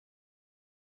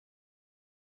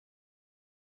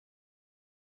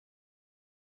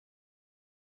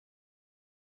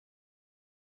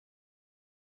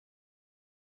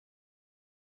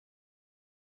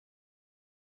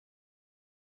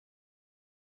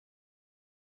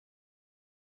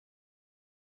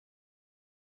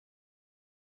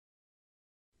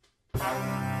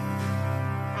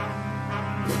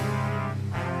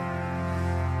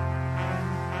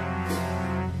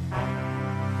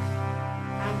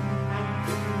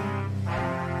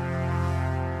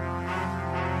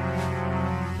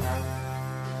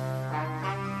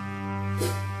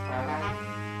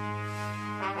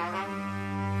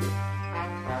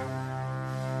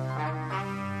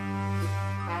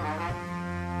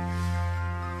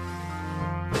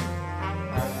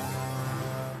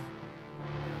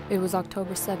It was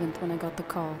October 7th when I got the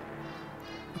call.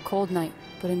 A cold night,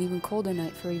 but an even colder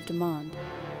night for Yves Demond.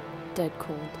 Dead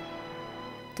cold.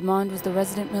 Demond was the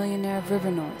resident millionaire of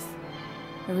River North.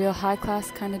 A real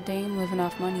high-class kind of dame living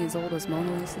off money as old as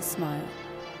Mona Lisa's smile.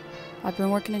 I've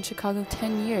been working in Chicago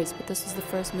 10 years, but this was the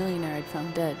first millionaire I'd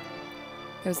found dead.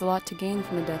 There was a lot to gain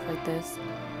from a death like this,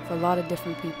 for a lot of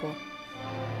different people.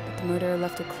 But the murderer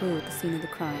left a clue at the scene of the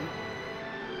crime.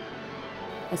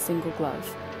 A single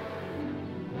glove.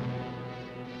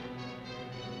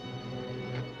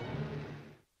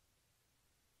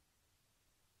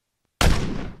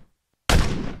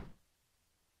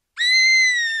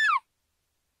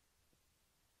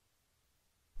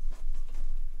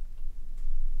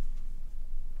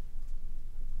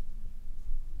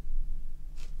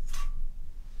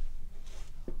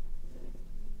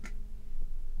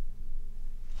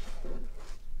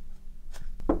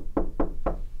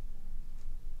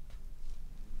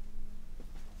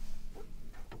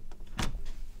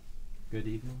 Good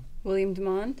evening. William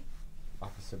Demond?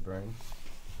 Officer Burns.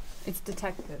 It's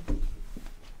Detective.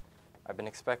 I've been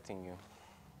expecting you.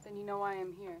 Then you know why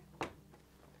I'm here.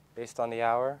 Based on the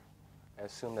hour, I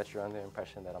assume that you're under the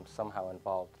impression that I'm somehow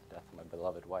involved in the death of my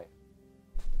beloved wife.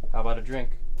 How about a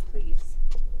drink? Please.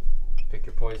 Pick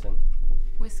your poison.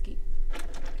 Whiskey.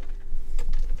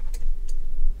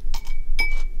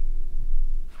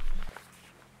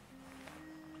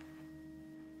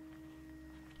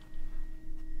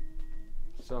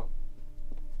 So,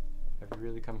 have you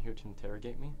really come here to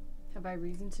interrogate me? Have I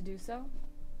reason to do so?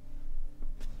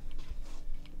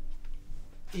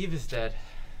 Eve is dead.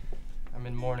 I'm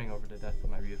in mourning over the death of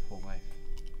my beautiful wife.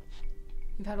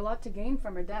 You've had a lot to gain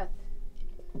from her death.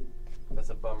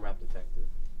 That's a bum rap, detective.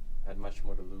 I had much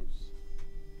more to lose.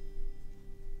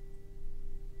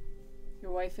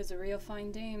 Your wife is a real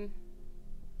fine dame.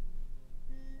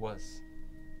 Was.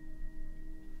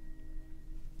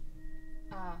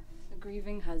 Ah, a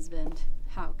grieving husband.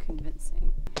 How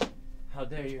convincing. How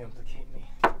dare you implicate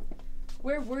me?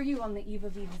 Where were you on the eve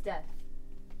of Eve's death?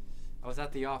 I was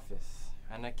at the office,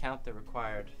 an account that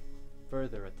required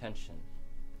further attention.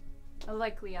 A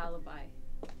likely alibi.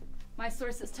 My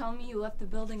sources tell me you left the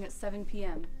building at 7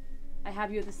 p.m. I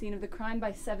have you at the scene of the crime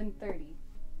by 7:30.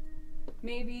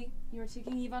 Maybe you were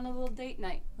taking Eve on a little date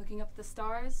night, looking up at the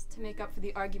stars to make up for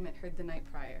the argument heard the night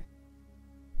prior.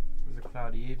 It was a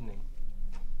cloudy evening.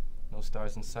 No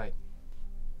stars in sight.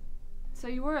 So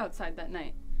you were outside that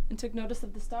night and took notice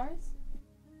of the stars?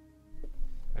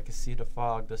 I could see the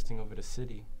fog dusting over the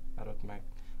city out of my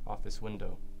office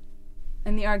window.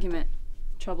 And the argument?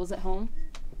 Troubles at home?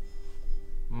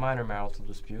 Minor marital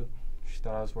dispute. She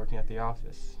thought I was working at the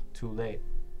office. Too late.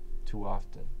 Too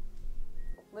often.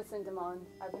 Listen, Demond,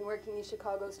 I've been working these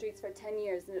Chicago streets for 10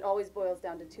 years, and it always boils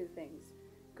down to two things: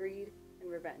 greed and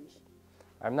revenge.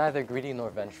 I'm neither greedy nor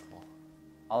vengeful.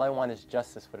 All I want is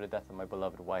justice for the death of my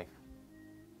beloved wife.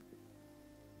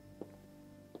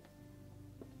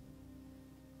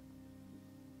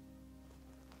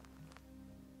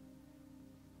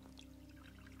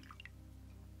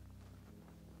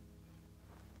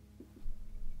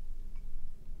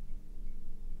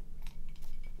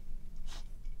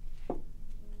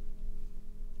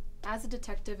 As a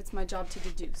detective, it's my job to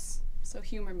deduce, so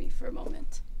humor me for a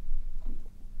moment.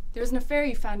 There was an affair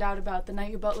you found out about the night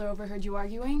your butler overheard you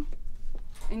arguing,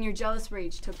 and your jealous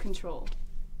rage took control.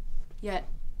 Yet,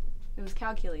 it was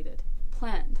calculated,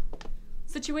 planned,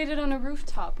 situated on a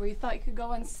rooftop where you thought you could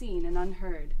go unseen and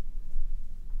unheard.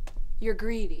 You're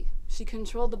greedy. She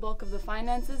controlled the bulk of the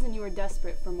finances, and you were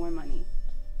desperate for more money.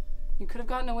 You could have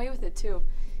gotten away with it, too,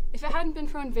 if it hadn't been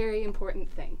for one very important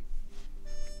thing: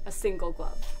 a single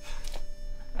glove.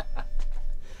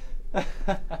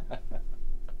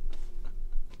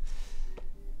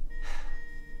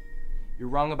 You're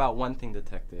wrong about one thing,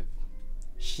 detective.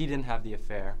 She didn't have the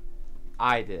affair.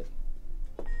 I did.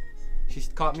 She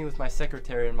caught me with my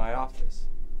secretary in my office,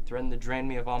 threatened to drain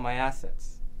me of all my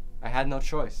assets. I had no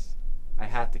choice. I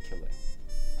had to kill her.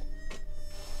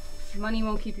 Money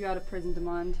won't keep you out of prison,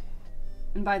 Demond.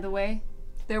 And by the way,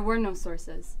 there were no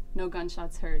sources, no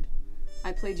gunshots heard.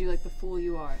 I played you like the fool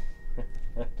you are.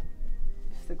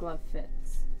 If the glove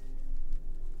fits.